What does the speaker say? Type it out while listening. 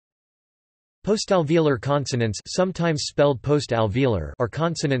Postalveolar consonants, sometimes spelled postalveolar, are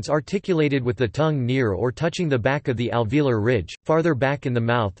consonants articulated with the tongue near or touching the back of the alveolar ridge, farther back in the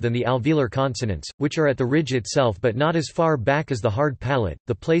mouth than the alveolar consonants, which are at the ridge itself but not as far back as the hard palate,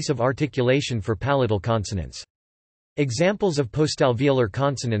 the place of articulation for palatal consonants. Examples of postalveolar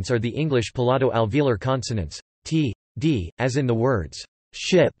consonants are the English palato-alveolar consonants, t, d, as in the words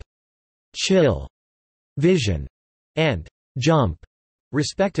ship, chill, vision, and jump,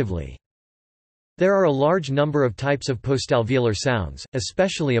 respectively. There are a large number of types of postalveolar sounds,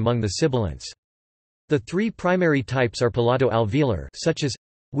 especially among the sibilants. The three primary types are palato-alveolar, such as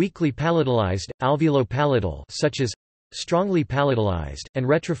weakly palatalized, alveolo-palatal, such as strongly palatalized, and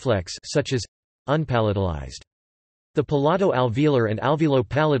retroflex, such as unpalatalized. The palato-alveolar and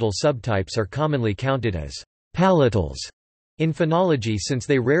alveolo-palatal subtypes are commonly counted as palatals in phonology since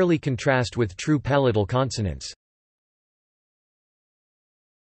they rarely contrast with true palatal consonants.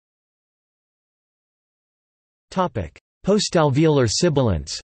 Postalveolar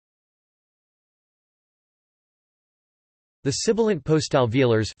sibilants. The sibilant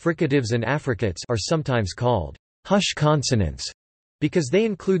postalveolars, fricatives and affricates, are sometimes called hush consonants because they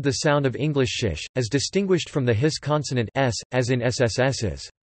include the sound of English shish, as distinguished from the hiss consonant s, as in SSSs.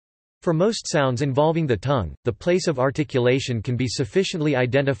 For most sounds involving the tongue, the place of articulation can be sufficiently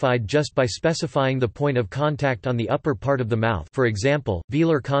identified just by specifying the point of contact on the upper part of the mouth. For example,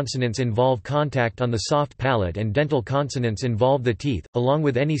 velar consonants involve contact on the soft palate and dental consonants involve the teeth, along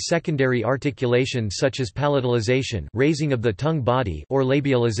with any secondary articulation such as palatalization, raising of the tongue body, or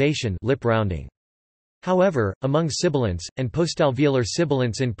labialization, lip rounding. However, among sibilants, and postalveolar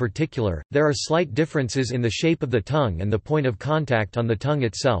sibilants in particular, there are slight differences in the shape of the tongue and the point of contact on the tongue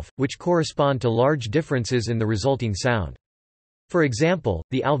itself, which correspond to large differences in the resulting sound. For example,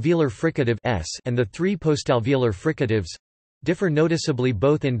 the alveolar fricative s and the three postalveolar fricatives differ noticeably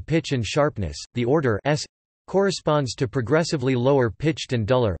both in pitch and sharpness. The order s corresponds to progressively lower pitched and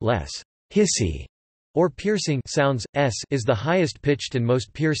duller, less hissy or piercing sounds. S is the highest pitched and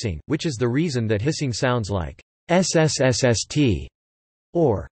most piercing, which is the reason that hissing sounds like ssst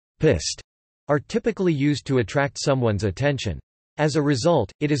or pist are typically used to attract someone's attention. As a result,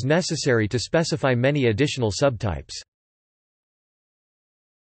 it is necessary to specify many additional subtypes.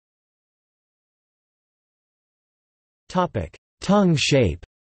 Tongue shape.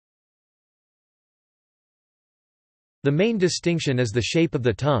 The main distinction is the shape of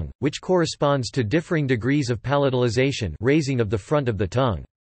the tongue, which corresponds to differing degrees of palatalization, raising of the front of the tongue.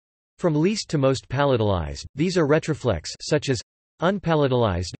 From least to most palatalized, these are retroflex, such as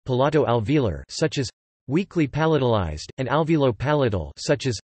unpalatalized, palato-alveolar, such as weakly palatalized, and alveolo-palatal, such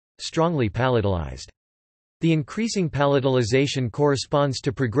as strongly palatalized. The increasing palatalization corresponds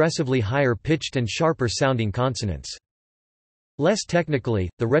to progressively higher pitched and sharper sounding consonants. Less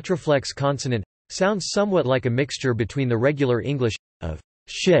technically, the retroflex consonant sounds somewhat like a mixture between the regular English of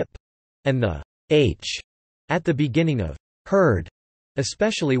ship and the h at the beginning of heard,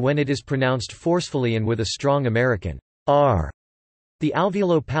 especially when it is pronounced forcefully and with a strong American r. The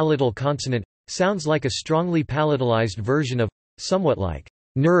alveolo-palatal consonant sounds like a strongly palatalized version of somewhat like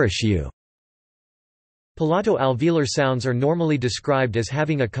nourish you. Palato-alveolar sounds are normally described as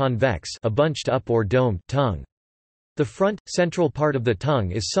having a convex, a bunched up or domed tongue. The front, central part of the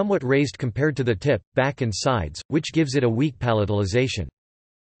tongue is somewhat raised compared to the tip, back and sides, which gives it a weak palatalization.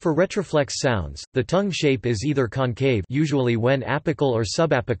 For retroflex sounds, the tongue shape is either concave, usually when apical or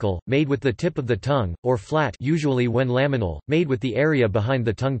subapical, made with the tip of the tongue, or flat, usually when laminal, made with the area behind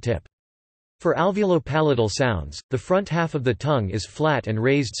the tongue tip. For alveolo-palatal sounds, the front half of the tongue is flat and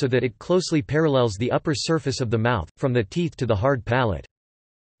raised so that it closely parallels the upper surface of the mouth, from the teeth to the hard palate.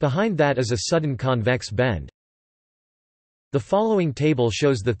 Behind that is a sudden convex bend. The following table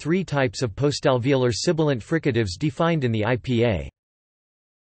shows the three types of postalveolar sibilant fricatives defined in the IPA.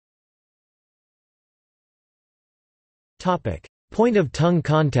 Point of tongue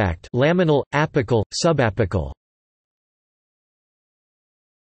contact: laminal, apical, subapical.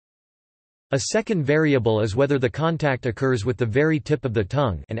 A second variable is whether the contact occurs with the very tip of the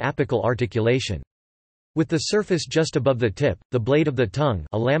tongue, an apical articulation. With the surface just above the tip, the blade of the tongue,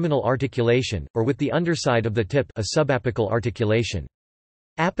 a laminal articulation, or with the underside of the tip, a subapical articulation.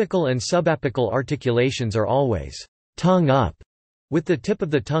 Apical and subapical articulations are always tongue up, with the tip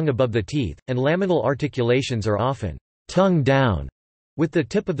of the tongue above the teeth, and laminal articulations are often tongue down, with the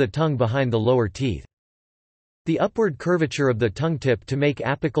tip of the tongue behind the lower teeth. The upward curvature of the tongue tip to make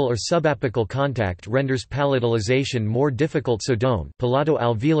apical or subapical contact renders palatalization more difficult, so dome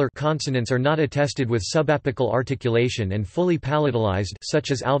palato-alveolar consonants are not attested with subapical articulation, and fully palatalized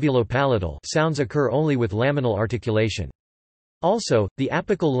such as alveolo-palatal sounds occur only with laminal articulation. Also, the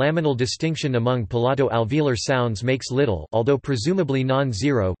apical laminal distinction among palato-alveolar sounds makes little, although presumably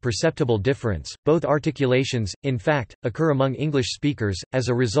non-zero, perceptible difference. Both articulations, in fact, occur among English speakers. As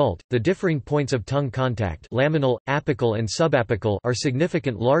a result, the differing points of tongue contact, laminal, apical and subapical, are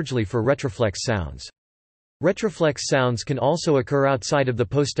significant largely for retroflex sounds. Retroflex sounds can also occur outside of the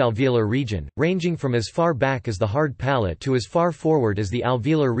postalveolar region, ranging from as far back as the hard palate to as far forward as the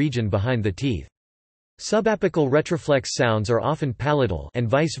alveolar region behind the teeth. Subapical retroflex sounds are often palatal and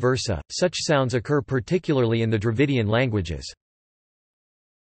vice versa. Such sounds occur particularly in the Dravidian languages.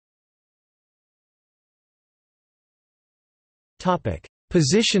 Topic: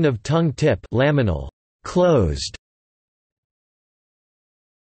 Position of tongue tip, laminal, closed.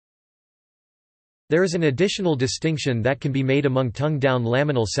 There is an additional distinction that can be made among tongue-down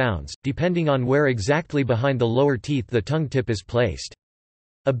laminal sounds, depending on where exactly behind the lower teeth the tongue tip is placed.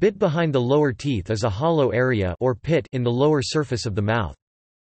 A bit behind the lower teeth is a hollow area or pit in the lower surface of the mouth.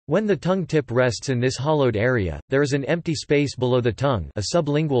 When the tongue tip rests in this hollowed area, there is an empty space below the tongue, a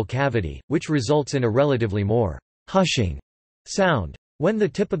sublingual cavity, which results in a relatively more hushing sound. When the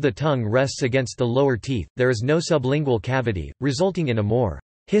tip of the tongue rests against the lower teeth, there is no sublingual cavity, resulting in a more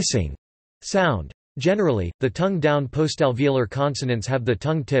hissing sound. Generally, the tongue-down postalveolar consonants have the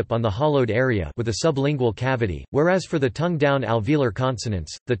tongue tip on the hollowed area with a sublingual cavity, whereas for the tongue-down alveolar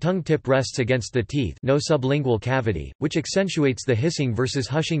consonants, the tongue tip rests against the teeth, no sublingual cavity, which accentuates the hissing versus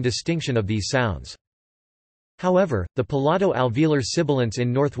hushing distinction of these sounds. However, the palato-alveolar sibilants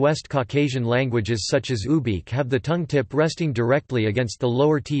in Northwest Caucasian languages such as Ubykh have the tongue tip resting directly against the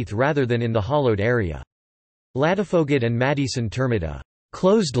lower teeth rather than in the hollowed area. Ladefoged and Madison term it a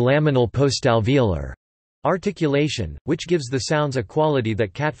closed laminal postalveolar articulation, which gives the sounds a quality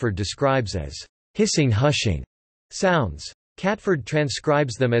that Catford describes as hissing-hushing sounds. Catford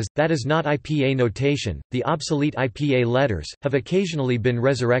transcribes them as, that is not IPA notation. The obsolete IPA letters have occasionally been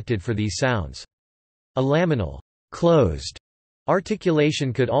resurrected for these sounds. A laminal closed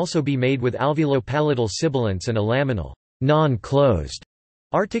articulation could also be made with alveolo-palatal sibilants and a laminal non-closed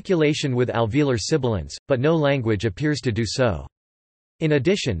articulation with alveolar sibilants, but no language appears to do so. In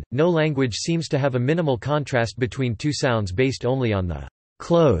addition, no language seems to have a minimal contrast between two sounds based only on the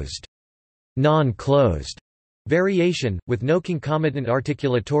closed, non-closed variation, with no concomitant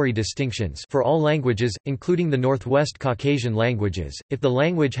articulatory distinctions for all languages, including the Northwest Caucasian languages. If the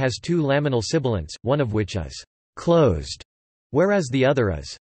language has two laminal sibilants, one of which is closed, whereas the other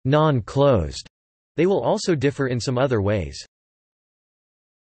is non-closed, they will also differ in some other ways.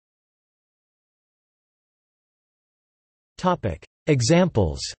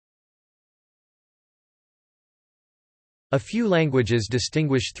 Examples. A few languages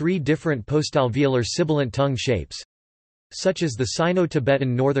distinguish three different postalveolar sibilant tongue shapes, such as the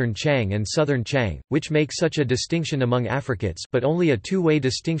Sino-Tibetan Northern Chang and Southern Chang, which make such a distinction among affricates but only a two-way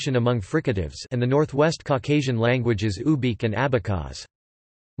distinction among fricatives, and the Northwest Caucasian languages Ubykh and Abkhaz.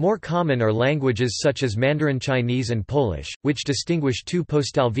 More common are languages such as Mandarin Chinese and Polish, which distinguish two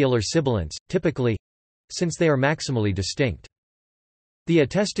postalveolar sibilants, typically, since they are maximally distinct. The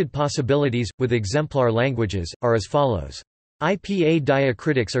attested possibilities, with exemplar languages, are as follows. IPA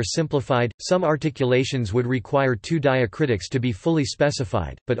diacritics are simplified. Some articulations would require two diacritics to be fully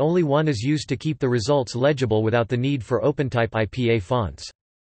specified, but only one is used to keep the results legible without the need for OpenType IPA fonts.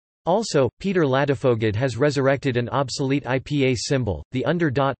 Also, Peter Ladefoged has resurrected an obsolete IPA symbol, the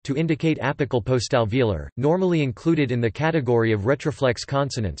under dot, to indicate apical postalveolar, normally included in the category of retroflex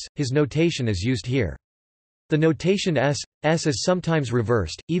consonants. His notation is used here. The notation S is sometimes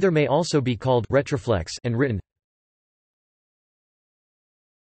reversed, either may also be called retroflex and written.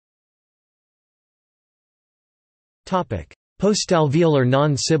 Postalveolar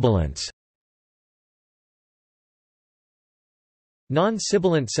non-sibilants.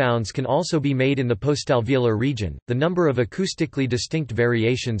 Non-sibilant sounds can also be made in the postalveolar region. The number of acoustically distinct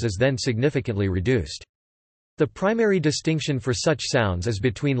variations is then significantly reduced. The primary distinction for such sounds is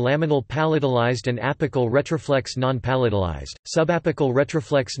between laminal palatalized and apical retroflex non-palatalized. Subapical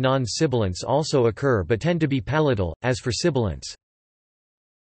retroflex non-sibilants also occur but tend to be palatal, as for sibilants.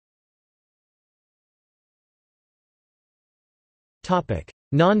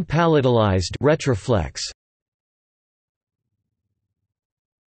 Non-palatalized retroflex.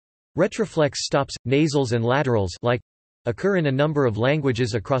 Retroflex stops, nasals and laterals occur in a number of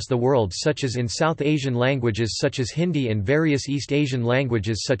languages across the world, such as in South Asian languages such as Hindi and various East Asian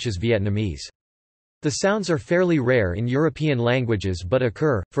languages such as Vietnamese. The sounds are fairly rare in European languages but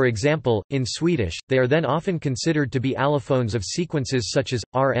occur, for example, in Swedish. They are then often considered to be allophones of sequences such as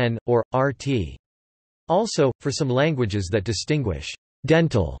rn or rt. Also, for some languages that distinguish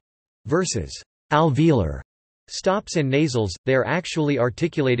dental versus alveolar Stops and nasals, they are actually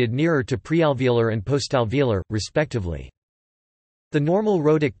articulated nearer to prealveolar and postalveolar, respectively. The normal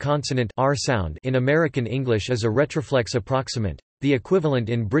rhotic consonant R sound in American English is a retroflex approximant. The equivalent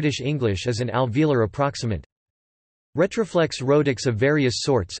in British English is an alveolar approximant. Retroflex rhotics of various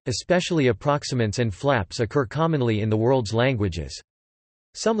sorts, especially approximants and flaps, occur commonly in the world's languages.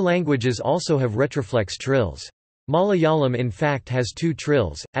 Some languages also have retroflex trills. Malayalam in fact has two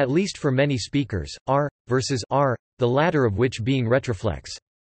trills, at least for many speakers, R versus R, the latter of which being retroflex.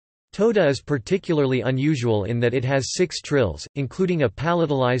 Toda is particularly unusual in that it has 6 trills, including a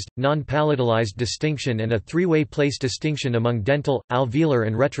palatalized, non-palatalized distinction and a three-way place distinction among dental, alveolar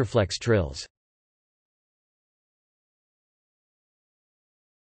and retroflex trills.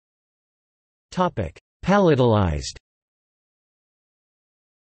 Palatalized.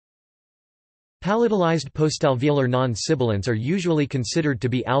 Palatalized postalveolar non-sibilants are usually considered to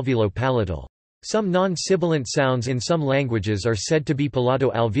be alveolo-palatal. Some non-sibilant sounds in some languages are said to be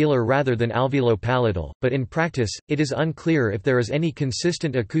palato-alveolar rather than alveolo-palatal, but in practice, it is unclear if there is any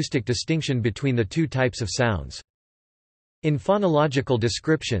consistent acoustic distinction between the two types of sounds. In phonological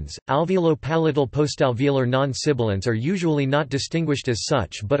descriptions, alveolo-palatal postalveolar non-sibilants are usually not distinguished as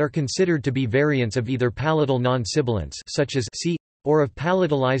such but are considered to be variants of either palatal non-sibilants such as C, or of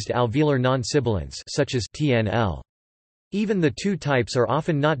palatalized alveolar non-sibilants such as TNL. Even the two types are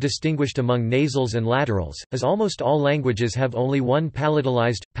often not distinguished among nasals and laterals, as almost all languages have only one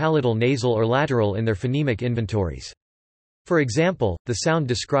palatalized, palatal nasal or lateral in their phonemic inventories. For example, the sound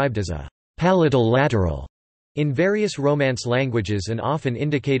described as a palatal lateral in various Romance languages and often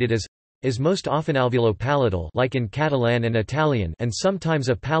indicated as is most often alveolo-palatal like in Catalan and Italian and sometimes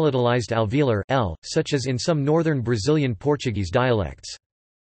a palatalized alveolar L, such as in some northern Brazilian Portuguese dialects.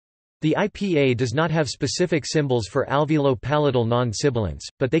 The IPA does not have specific symbols for alveolo-palatal non-sibilants,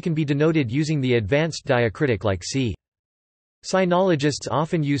 but they can be denoted using the advanced diacritic like C. Sinologists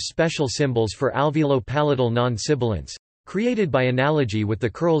often use special symbols for alveolo-palatal non-sibilants, created by analogy with the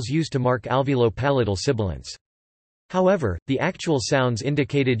curls used to mark alveolo-palatal sibilants. However, the actual sounds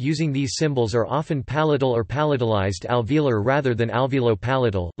indicated using these symbols are often palatal or palatalized alveolar rather than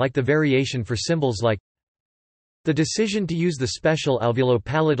alveolo-palatal, like the variation for symbols like. The decision to use the special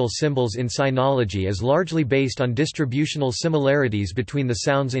alveolo-palatal symbols in sinology is largely based on distributional similarities between the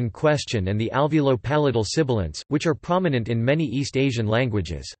sounds in question and the alveolo-palatal sibilants, which are prominent in many East Asian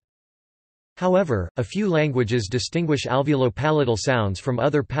languages. However, a few languages distinguish alveolo-palatal sounds from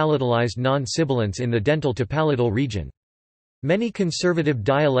other palatalized non-sibilants in the dental to palatal region. Many conservative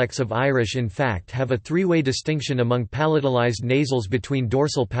dialects of Irish in fact have a three-way distinction among palatalized nasals between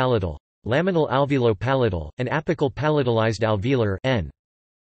dorsal palatal, laminal alveolo-palatal, and apical palatalized alveolar N.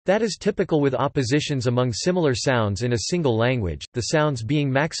 That is typical with oppositions among similar sounds in a single language, the sounds being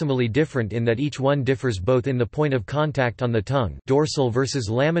maximally different in that each one differs both in the point of contact on the tongue dorsal versus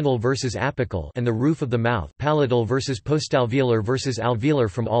laminal versus apical and the roof of the mouth palatal versus postalveolar versus alveolar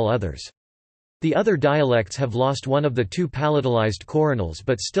from all others. The other dialects have lost one of the two palatalized coronals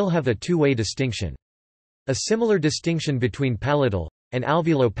but still have a two-way distinction. A similar distinction between palatal and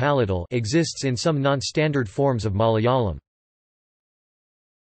alveolo-palatal exists in some non-standard forms of Malayalam.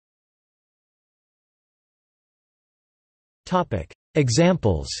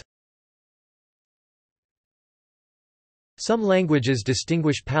 Examples. Some languages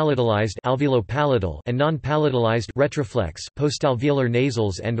distinguish palatalized alveolo-palatal and non-palatalized retroflex postalveolar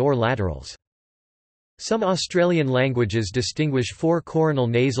nasals and/or laterals. Some Australian languages distinguish 4 coronal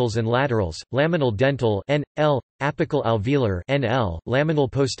nasals and laterals: laminal dental (N.L.), apical alveolar (N.L.),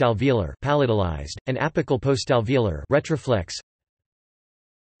 laminal postalveolar palatalized, and apical postalveolar retroflex.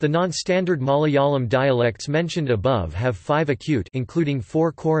 The non-standard Malayalam dialects mentioned above have 5 acute including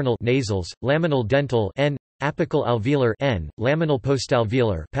 4 coronal nasals, laminal dental N, apical alveolar N, laminal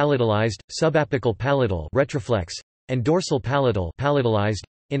postalveolar palatalized, subapical palatal retroflex, and dorsal palatal palatalized,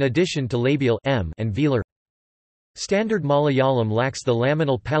 in addition to labial M and velar. Standard Malayalam lacks the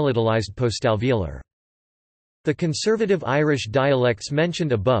laminal palatalized postalveolar. The conservative Irish dialects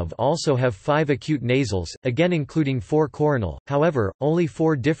mentioned above also have 5 acute nasals, again including 4 coronal, however, only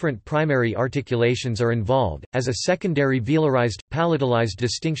 4 different primary articulations are involved, as a secondary velarized, palatalized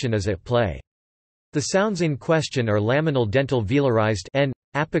distinction is at play. The sounds in question are laminal dental velarized N,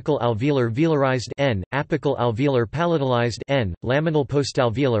 apical alveolar velarized N, apical alveolar palatalized N, laminal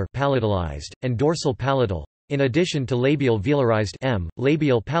postalveolar palatalized, and dorsal palatal, in addition to labial velarized M,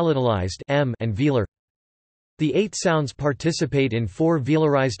 labial palatalized M, and velar. The 8 sounds participate in 4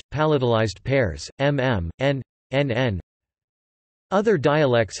 velarized, palatalized pairs, mm, n, nn. Other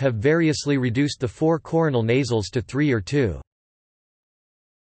dialects have variously reduced the 4 coronal nasals to 3 or 2.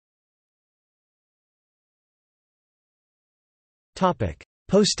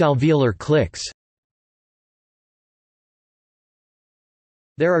 Postalveolar clicks.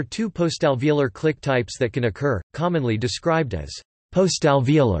 There are two postalveolar click types that can occur, commonly described as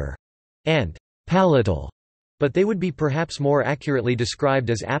postalveolar and palatal, but they would be perhaps more accurately described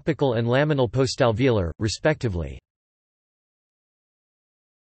as apical and laminal postalveolar, respectively.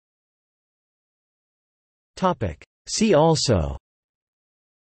 See also: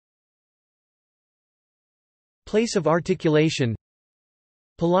 place of articulation,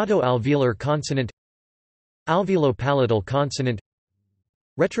 palato-alveolar consonant, alveolo-palatal consonant,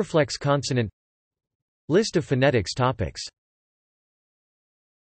 retroflex consonant. List of phonetics topics.